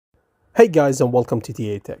Hey guys, and welcome to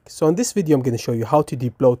TA Tech. So in this video I'm going to show you how to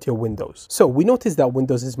debloat your Windows. So we noticed that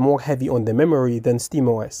Windows is more heavy on the memory than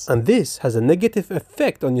SteamOS, and this has a negative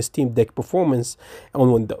effect on your Steam Deck performance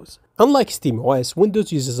on Windows. Unlike SteamOS,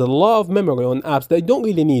 Windows uses a lot of memory on apps that you don't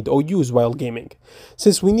really need or use while gaming.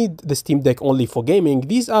 Since we need the Steam Deck only for gaming,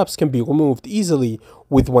 these apps can be removed easily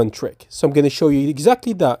with one trick. So I'm going to show you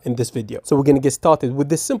exactly that in this video. So we're going to get started with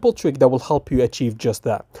this simple trick that will help you achieve just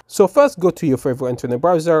that. So first, go to your favorite internet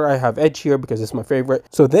browser. I have Edge here because it's my favorite.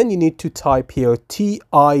 So then you need to type here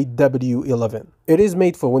TIW11. It is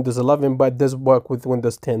made for Windows 11, but it does work with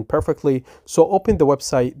Windows 10 perfectly. So open the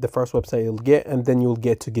website, the first website you'll get, and then you'll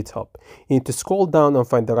get to GitHub. You need to scroll down and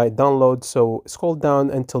find the right download. So scroll down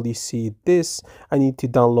until you see this. I need to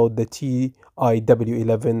download the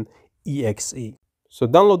TIW11 exe. So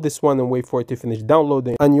download this one and wait for it to finish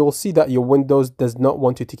downloading, and you'll see that your Windows does not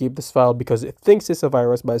want you to keep this file because it thinks it's a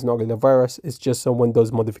virus, but it's not really a virus. It's just a Windows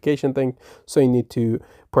modification thing. So you need to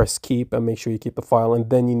press keep and make sure you keep the file, and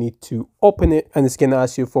then you need to open it, and it's going to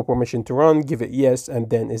ask you for permission to run. Give it yes, and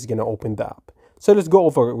then it's going to open the app. So let's go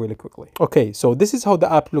over it really quickly. Okay, so this is how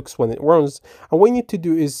the app looks when it runs. And what you need to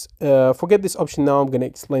do is, forget this option now, I'm going to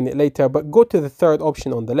explain it later, but go to the third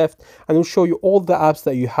option on the left and it'll show you all the apps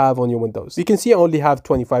that you have on your Windows. You can see I only have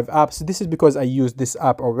 25 apps. This is because I used this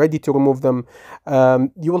app already to remove them.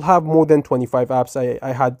 You will have more than 25 apps.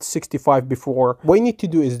 I had 65 before. What you need to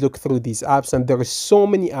do is look through these apps, and there are so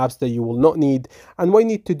many apps that you will not need. And what you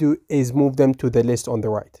need to do is move them to the list on the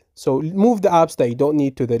right. So move the apps that you don't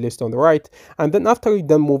need to the list on the right, and then after you're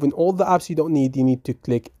done moving all the apps you don't need, you need to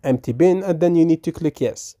click empty bin, and then you need to click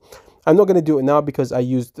yes. I'm not going to do it now because I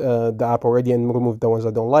used the app already and removed the ones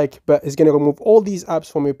I don't like, but it's going to remove all these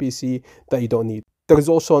apps from your PC that you don't need. There is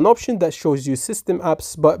also an option that shows you system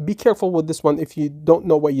apps, but be careful with this one. If you don't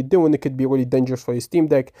know what you're doing, it could be really dangerous for your Steam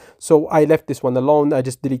Deck. So I left this one alone. I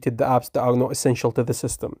just deleted the apps that are not essential to the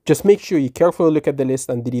system. Just make sure you carefully look at the list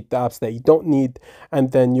and delete the apps that you don't need,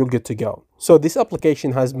 and then you're good to go. So this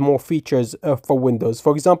application has more features for Windows.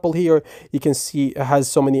 For example, here you can see it has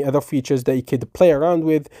so many other features that you could play around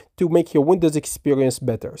with to make your Windows experience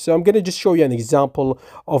better. So I'm going to just show you an example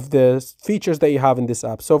of the features that you have in this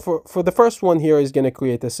app. So for the first one here is going to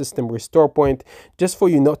create a system restore point just for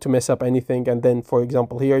you not to mess up anything. And then, for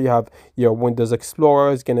example, here you have your Windows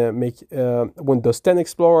Explorer. It's going to make Windows 10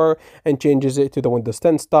 Explorer and changes it to the Windows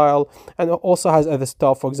 10 style. And it also has other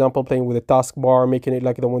stuff, for example, playing with the taskbar, making it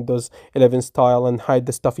like the Windows 11 style, and hide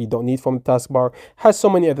the stuff you don't need from the taskbar. Has so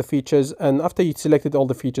many other features, and after you selected all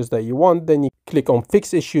the features that you want, then you click on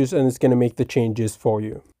fix issues and it's going to make the changes for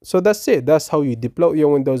you. So that's it. That's how you debloat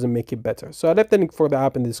your Windows and make it better. So I left the link for the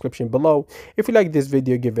app in the description below. If you like this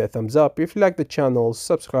video, give it a thumbs up. If you like the channel,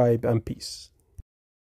 subscribe, and peace.